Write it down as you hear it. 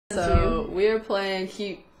So we are playing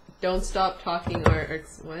don't stop talking or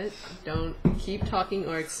what? Don't keep talking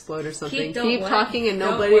or explode or something. Keep talking and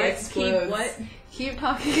nobody explodes. Keep what? Keep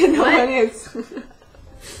talking and nobody explodes.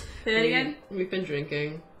 Say that again? We've been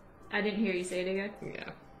drinking. I didn't hear you say it again.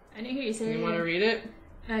 Yeah. I didn't hear you say it again. You want to read it?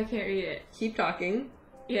 I can't read it. Keep talking.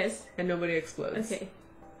 Yes. And nobody explodes. Okay.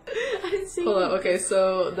 I didn't see Hold up. Okay,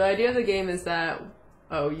 so the idea of the game is that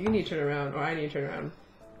you need to turn around or I need to turn around.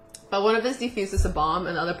 But one of us defuses a bomb,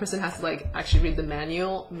 and the other person has to like actually read the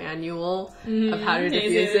manual of how to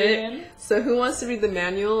defuse it. So who wants to read the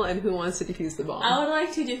manual and who wants to defuse the bomb? I would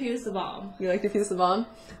like to defuse the bomb. You like to defuse the bomb?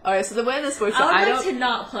 All right. So the way this works, I would like to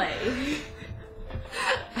not play.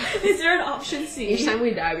 Is there an option C? Each time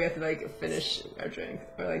we die, we have to like finish our drink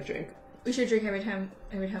or like drink. We should drink every time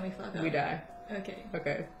we fuck up. We die. Okay.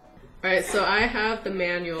 Okay. All right. So I have the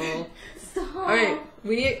manual. Stop. All right. I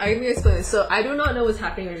need to explain this. So I do not know what's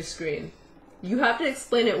happening on your screen. You have to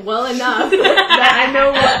explain it well enough that I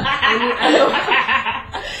know what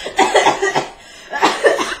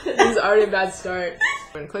This is already a bad start.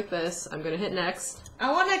 I'm gonna click this. I'm gonna hit next.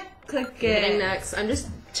 I want to click it. Hitting next. I'm just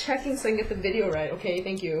checking so I can get the video right. Okay.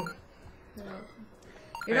 Thank you.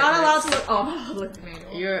 You're not allowed to look. Oh, I'm not allowed to look at the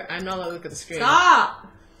manual. I'm not allowed to look at the screen. Stop.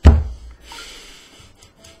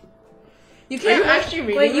 You can't actually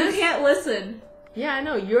reading Wait, this? You can't listen. Yeah, I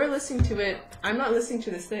know. You're listening to it. I'm not listening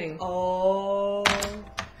to this thing. Oh.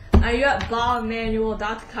 Are you at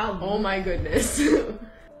bombmanual.com? Oh my goodness.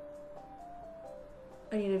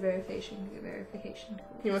 I need a verification. Verification.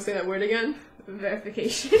 You want to say that word again?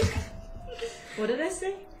 Verification. What did I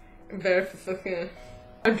say? Verification.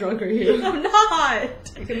 How drunk are you? I'm not.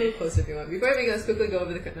 You can move closer if you want. Before we begin, let's quickly go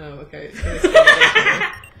over the... No, okay.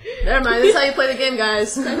 Never mind. This is how you play the game,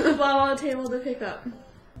 guys. Set the bomb on the table to pick up.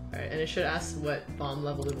 Alright, and it should ask what bomb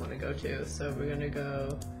level we want to go to. So we're gonna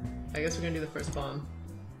go... I guess we're gonna do the first bomb.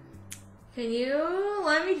 Can you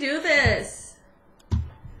let me do this?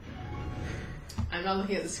 I'm not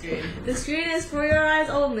looking at the screen. The screen is for your eyes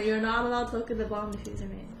only. You're not allowed to look at the bomb diffuser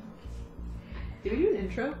manual. Did we do an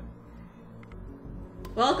intro?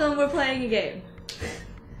 Welcome, we're playing a game.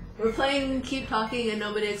 We're playing Keep Talking and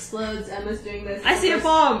Nobody Explodes. Emma's doing this. I see a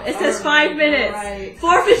bomb. It says 5 minutes. Right.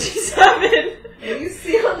 4:57. You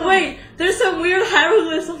see on the... Wait, there's some weird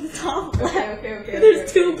hieroglyphs on the top left. Okay.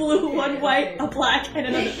 There's two blue, one white, a black, and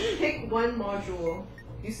another. Pick one module.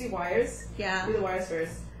 You see wires? Yeah. Do the wires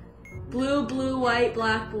first. Blue, blue, white,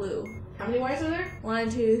 black, blue. How many wires are there? 1,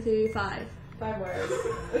 2, 3, 5. 5 wires.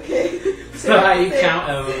 Okay. So how you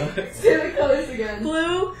count them? Say the colors again.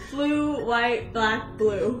 Blue, blue, white, black,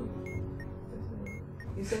 blue.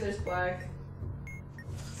 You said there's black.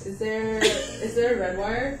 Is there a red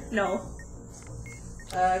wire? No.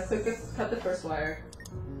 Cut the first wire.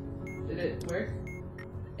 Did it work?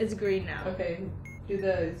 It's green now. Okay.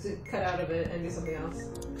 Cut out of it and do something else.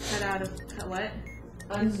 Cut what?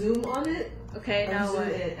 Unzoom on it. Okay, now Unzoom what?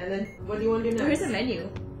 it, and then what do you want to do next? Where's the menu?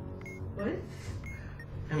 What?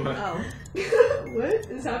 Oh.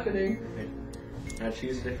 What is happening? Now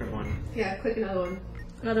choose a different one. Yeah, click another one.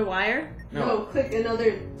 Another wire? No, click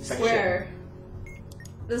another square.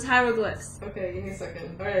 There's hieroglyphs. Okay, give me a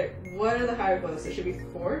second. Alright, what are the hieroglyphs? There should be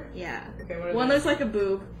 4? Yeah. Okay, what are One they? looks like a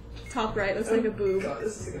boob. Top right looks like a boob. God,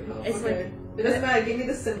 this is gonna help. It's okay. It doesn't matter, give me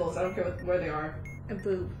the symbols. I don't care where they are. A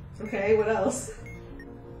boob. Okay, what else?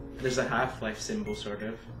 There's a Half-Life symbol, sort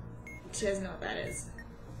of. She doesn't know what that is.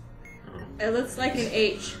 Oh. It looks like an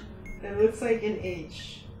H. It looks like an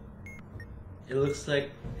H. It looks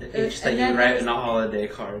like an H that you write in a holiday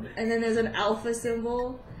card. And then there's an alpha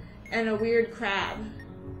symbol and a weird crab.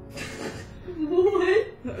 What?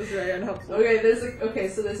 That was very unhelpful. Okay,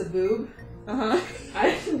 so there's a boob. Uh-huh.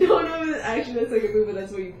 I don't know if it actually looks like a boob, but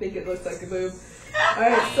that's what you think it looks like a boob.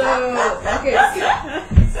 Alright, so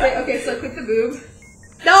so click the boob.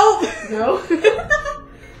 No! No?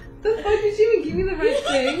 The fuck, did you even give me the right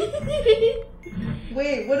thing?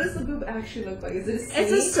 Wait, what does the boob actually look like? Is it a C?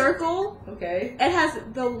 It's a circle. Okay. It has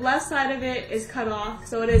the left side of it is cut off,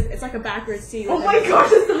 so it's like a backwards C. Oh my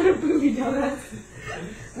gosh, it's not a booby, dumbass.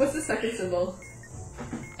 What's the second symbol?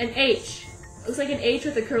 An H. Looks like an H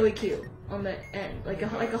with a curly Q on the end, like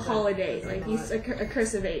a holiday, like a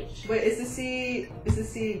cursive H. Wait, is the C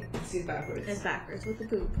backwards? It's backwards with the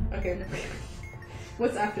boob. Okay.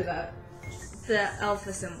 What's after that? The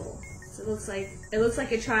alpha symbol. So it looks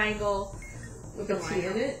like a triangle with a T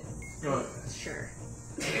in it? No, sure.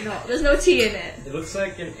 No, there's no T in it. it looks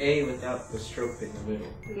like an A without the stroke in the middle.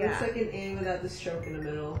 It looks like an A without the stroke in the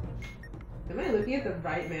middle. Am I looking at the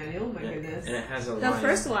right manual? My goodness. And it has a The line.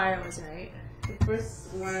 first wire was right. The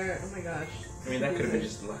first wire, oh my gosh. I mean, that could have been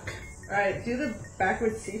just luck. Alright, do the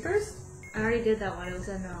backwards C first? I already did that one. It was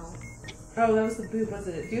a no. Oh, that was the boob,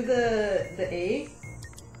 wasn't it? Do the A.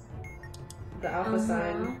 The alpha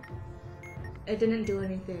sign. It didn't do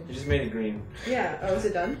anything. You just made it green. Yeah. Oh, is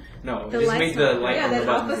it done? No, you just made the light on the that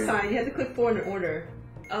button alpha green. sign. You had to click 4 in order.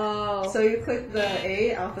 Oh. So you click the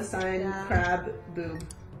A, alpha sign, crab, boob.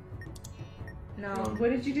 No.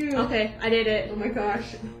 What did you do? Okay, I did it. Oh my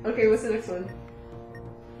gosh. Okay, what's the next one?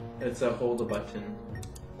 It's a hold the button.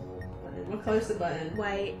 What color's the button?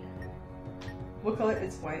 White. What color?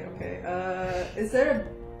 It's white. Okay. Is there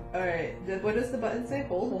a... Alright. What does the button say?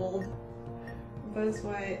 Hold? Hold. The button's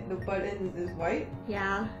white. The button is white?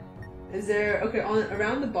 Yeah. Is there... Okay,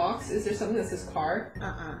 around the box, is there something that says car?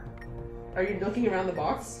 Are you looking around the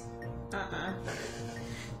box?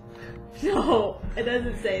 No, it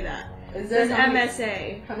doesn't say that. Is there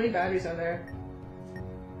MSA. How many batteries are there?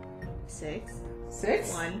 6.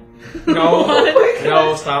 6? 1. No. Oh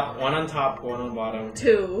No, stop. 1 on top, 1 on bottom.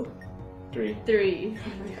 2. 3. 3.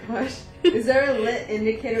 Oh my gosh. Is there a lit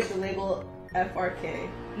indicator with the label FRK?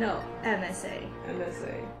 No, MSA.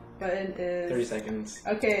 MSA. Button is... 30 seconds.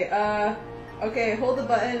 Okay, okay, hold the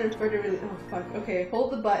button and further release... Oh, fuck. Okay,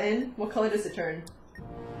 hold the button. What color does it turn?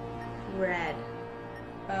 Red.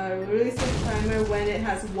 Release the timer when it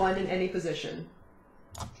has 1 in any position.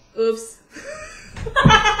 Oops.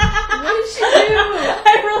 What did she do?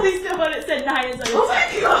 I released it when it said 9 and Oh my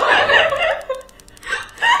god!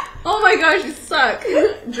 Oh my gosh, you suck.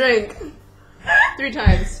 Drink. 3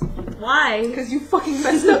 times. Why? Because you fucking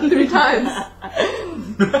messed up 3 times.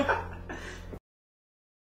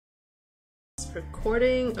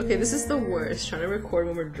 Recording. Okay, this is the worst. Trying to record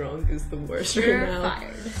when we're drunk is the worst right You're now.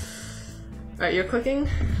 fired. Alright, you're cooking.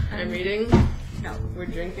 I'm reading. No. We're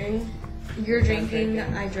drinking. You're drinking, I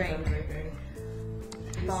I'm drank. drinking.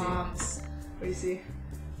 Bombs. What do you see?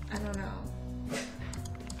 I don't know.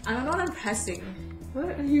 I don't know what I'm pressing.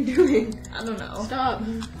 What are you doing? I don't know. Stop.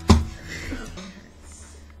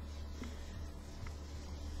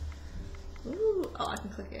 Ooh, oh, I can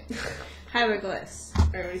click it. Hieroglyphs.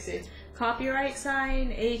 Alright, what do you see? Copyright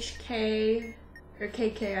sign, HK, or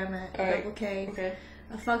KK I meant, Alright. double K. Okay.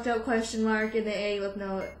 A fucked up question mark in the A with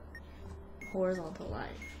no horizontal line.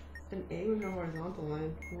 An A with no horizontal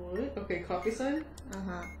line. What? Okay, coffee sign.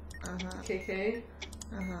 KK.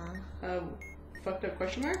 Fucked up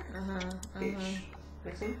question mark. H.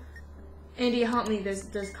 Next one. Andy, help me.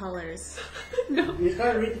 There's colors. No. You just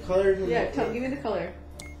gotta read the colors. Yeah, give me the color.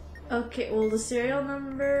 Okay, well the serial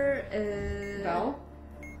number is Vowel.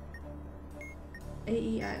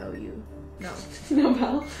 AEIOU. No. No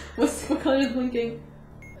vowel. What color is blinking?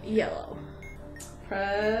 Yellow.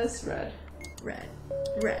 Press red. Red.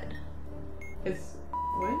 Red. It's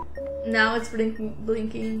what? Now it's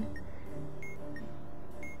blinking.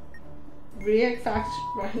 React fact.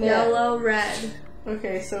 Right. Yellow, red.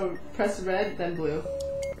 Okay, so press red, then blue.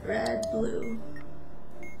 Red, blue.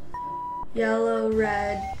 Yellow,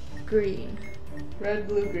 red, green. Red,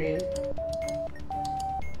 blue, green.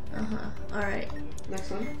 Alright. Next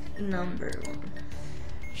one. Number 1.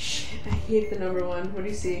 Shit, I hate the number 1. What do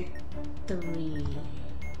you see? 3.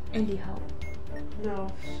 Andy, help. No.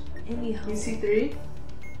 Andy, help. You see 3?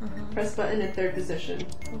 Press button in 3rd position.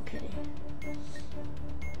 Okay.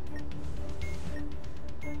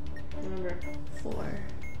 Remember. 4.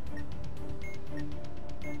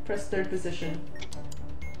 Press 3rd position.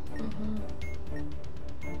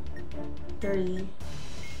 3.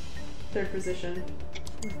 3rd position.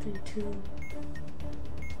 4, 3, 2.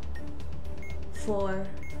 4.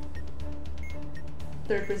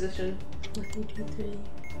 3rd position. 4, 3, 2, 3.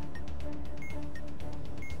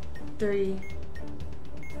 3.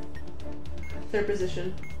 3rd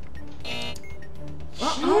position.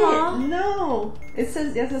 Uh-uh. No! It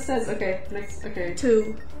says, yes, it says. Okay, next. Okay.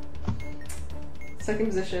 2. 2nd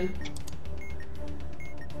position.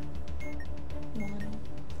 1.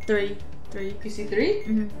 3. 3. You see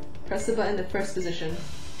 3? Press the button in 1st position.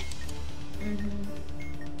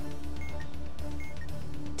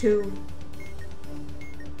 2.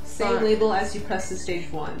 Same label as you press the stage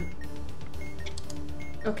 1.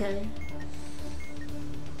 Okay.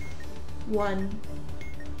 1.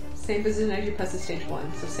 Same position as you press the stage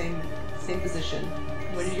 1. So same position.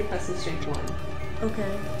 What did you press in stage 1?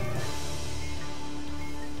 Okay.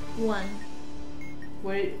 1.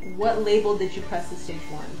 What label did you press in stage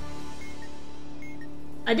 1?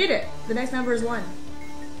 I did it. The next number is 1.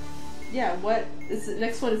 Yeah, what is the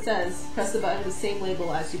next one? It says press the button with the same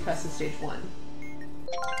label as you press in stage 1.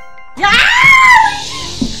 Yeah!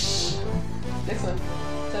 Next one.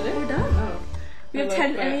 Is that it? We're done. Oh. We have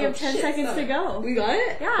 10 and we have 10 seconds to go. We got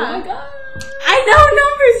it? Yeah. Oh my god. I know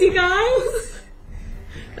numbers, you guys.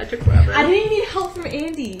 That took forever. I didn't need help from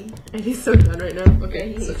Andy. And he's so done right now. Okay,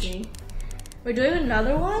 he hates switch. me. We're doing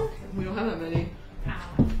another one? We don't have that many.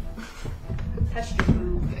 Ow. Touched your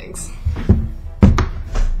boob. Thanks.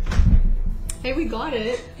 Hey, we got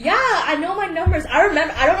it. Yeah, I know my numbers. I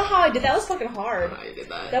remember. I don't know how I did that. That was fucking I hard. don't know how you did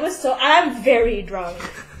that. That was so. I'm very drunk.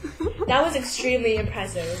 That was extremely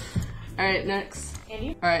impressive. Alright, next. And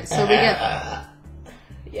you? Alright, so we get.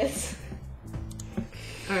 Yes.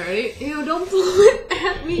 Alright. Ew, don't blow it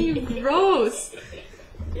at me, you gross.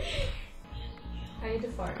 I need to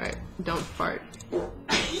fart. Alright, don't fart.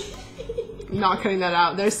 Not cutting that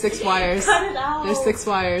out. There's 6 wires. Cut it out. There's 6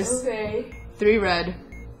 wires. Okay. 3 red.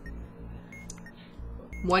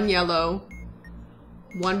 1 yellow.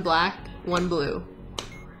 1 black. 1 blue.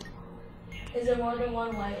 Is there more than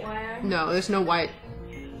one white wire? No, there's no white.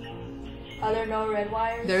 Are there no red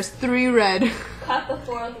wires? There's 3 red. Cut the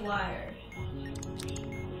 4th wire.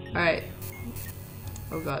 Alright.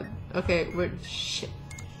 Oh god. Okay, we're. Shit.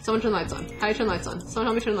 Someone turn lights on. How do you turn lights on? Someone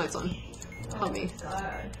help me turn lights on. Help me.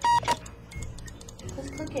 God.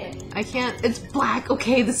 Just click it. I can't. It's black.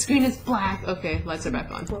 Okay, the screen is black. Okay, lights are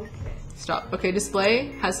back on. Stop. Okay,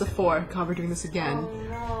 display has the 4. God, we're doing this again.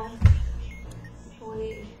 Oh no.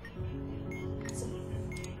 Wait.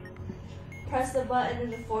 Press the button in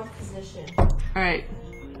the 4th position. Alright.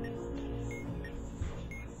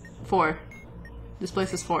 4. Display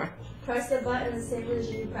says 4. Press the button in the same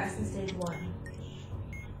position you pressed in stage 1.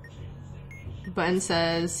 Button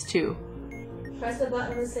says 2. Press the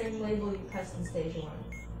button with the same label you pressed in stage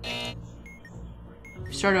 1.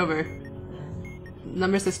 Start over.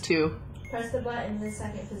 Number says 2. Press the button in the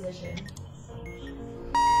 2nd position.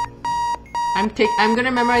 I'm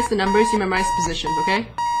gonna memorize the numbers, you memorize positions, okay?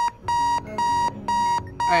 Okay.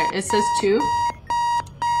 Alright, it says 2.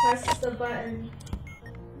 Press the button.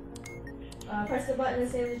 Press the button in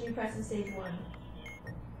the same position you pressed in stage 1.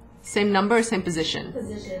 Same number or same position?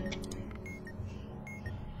 Position.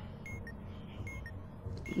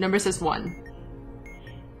 Number says 1.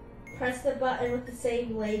 Press the button with the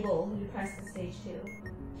same label you pressed in stage 2.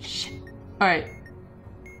 Shit. Alright.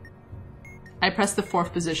 I pressed the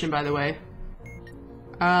 4th position, by the way.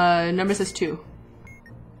 Number says 2.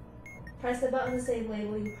 Press the button with the same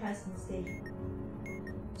label you pressed in stage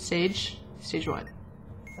 1. Stage? Stage what?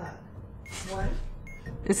 Fuck. 1?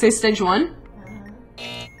 It says stage 1?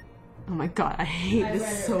 Uh-huh. Oh my god, I hate I this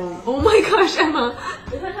read it so. wrong. Oh my gosh, Emma!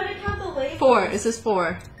 If I'm trying to count the label. 4. It says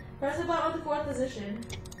 4. Press the button with the 4th position.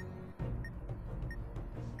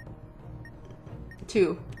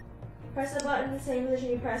 2. Press the button in the same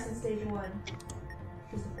position you pressed in stage 1.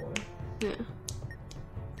 Which is the 4.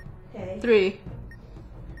 Yeah. Okay. 3.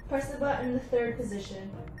 Press the button in the 3rd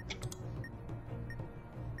position.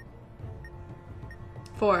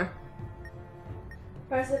 4.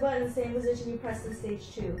 Press the button in the same position you pressed in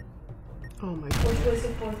stage 2. Oh my god. Which was the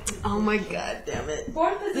 4th position. Oh my god, damn it.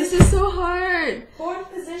 4th position. This is so hard!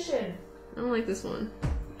 4th position. I don't like this one.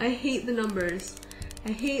 I hate the numbers.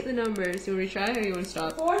 I hate the numbers. You want to retry or you want to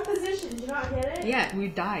stop? 4th position. Did you not get it? Yeah, we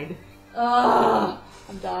died. Ugh.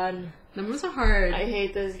 I'm done. Numbers are hard. I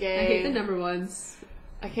hate this game. I hate the number ones.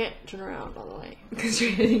 I can't turn around, by the way. Because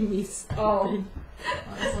you're hitting me. Oh.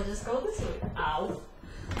 So just go this way. Ow.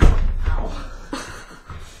 Ow.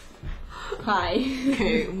 Hi.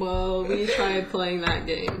 Okay, well, we tried playing that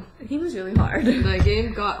game. The game was really hard. The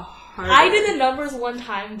game got harder. I did the numbers one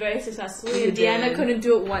time very successfully, You and Deanna did. couldn't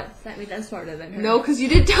do it once. That means I'm smarter than her. No, because you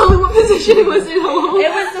didn't tell me what position it was in. Hello? It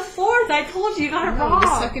was the 4th. I told you. You got it No, wrong.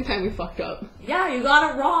 the second time we fucked up. Yeah, you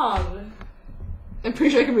got it wrong. I'm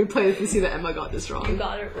pretty sure I can replay this and see that Emma got this You wrong.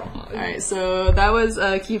 got it wrong. Alright, so that was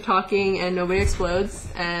Keep Talking and Nobody Explodes,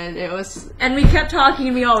 and it was... And we kept talking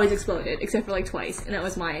and we always exploded, except for like twice. And that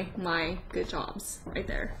was my good jobs right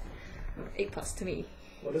there. 8+ to me.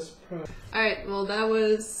 What is pro? Alright, well that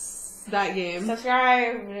was that game.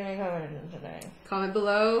 Subscribe. We're doing comment today. Comment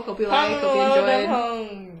below, hope you like, hope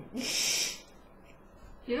you enjoyed.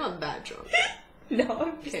 You're not that drunk. No,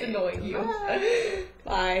 I'm just Okay. annoying you.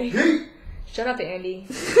 Bye. Shut up, Andy.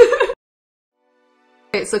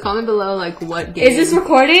 Okay, so comment below like what game... Is this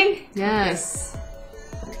recording? Yes.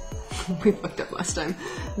 We fucked up last time.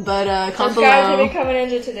 But comment Subscribe to below. the Common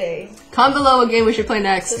Ninja today. Comment below what game we should play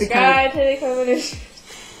next. Subscribe to the Common Ninja.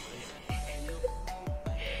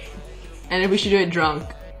 And if we should do it drunk.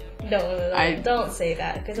 No, I- don't say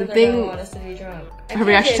that, because the they're thing- gonna want us to be drunk. I Our can't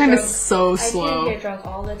reaction get time drunk. is so I slow. can't get drunk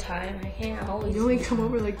all the time. I can't always. You only come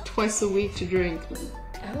over like twice a week to drink.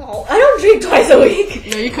 I don't drink twice a week.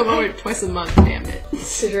 No, you come over twice a month, damn it.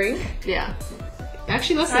 To drink? Yeah.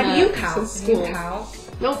 Actually, less How than do you that, count? since Do you school. count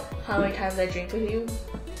Nope. how many times I drink with you?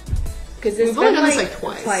 Because we've only done this like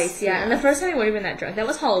twice. Twice, yeah. And the first time we weren't even that drunk. That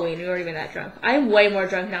was Halloween. We weren't even that drunk. I'm way more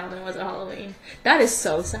drunk now than I was at Halloween. That is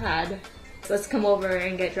so sad. So let's come over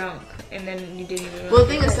and get drunk, and then you didn't even. Well,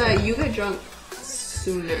 the thing is that you get drunk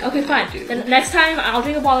sooner. Okay, fine. Then next time I'll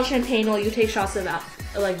drink a bottle of champagne while you take shots of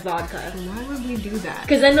like vodka. Why would we do that?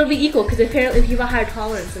 Because then it'll be equal. Because apparently you have a higher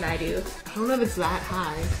tolerance than I do. I don't know if it's that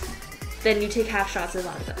high. Then you take half shots of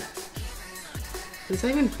vodka. Is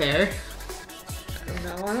that even fair?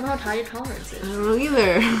 I don't know how high your tolerance is. I don't know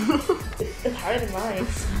either. It's higher than mine.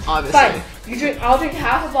 Obviously. Fine. I'll drink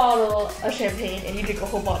half a bottle of champagne, and you drink a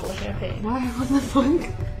whole bottle of champagne. Why? What the fuck?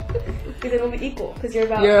 Because it'll be equal. Because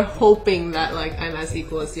You're hoping that like I'm as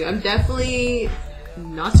equal as you. I'm definitely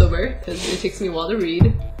not sober because it takes me a while to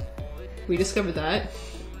read. We discovered that.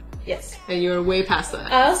 Yes. And you're way past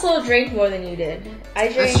that. I also drank more than you did.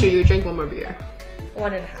 That's true. You drank one more beer.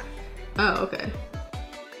 1.5. Oh, okay.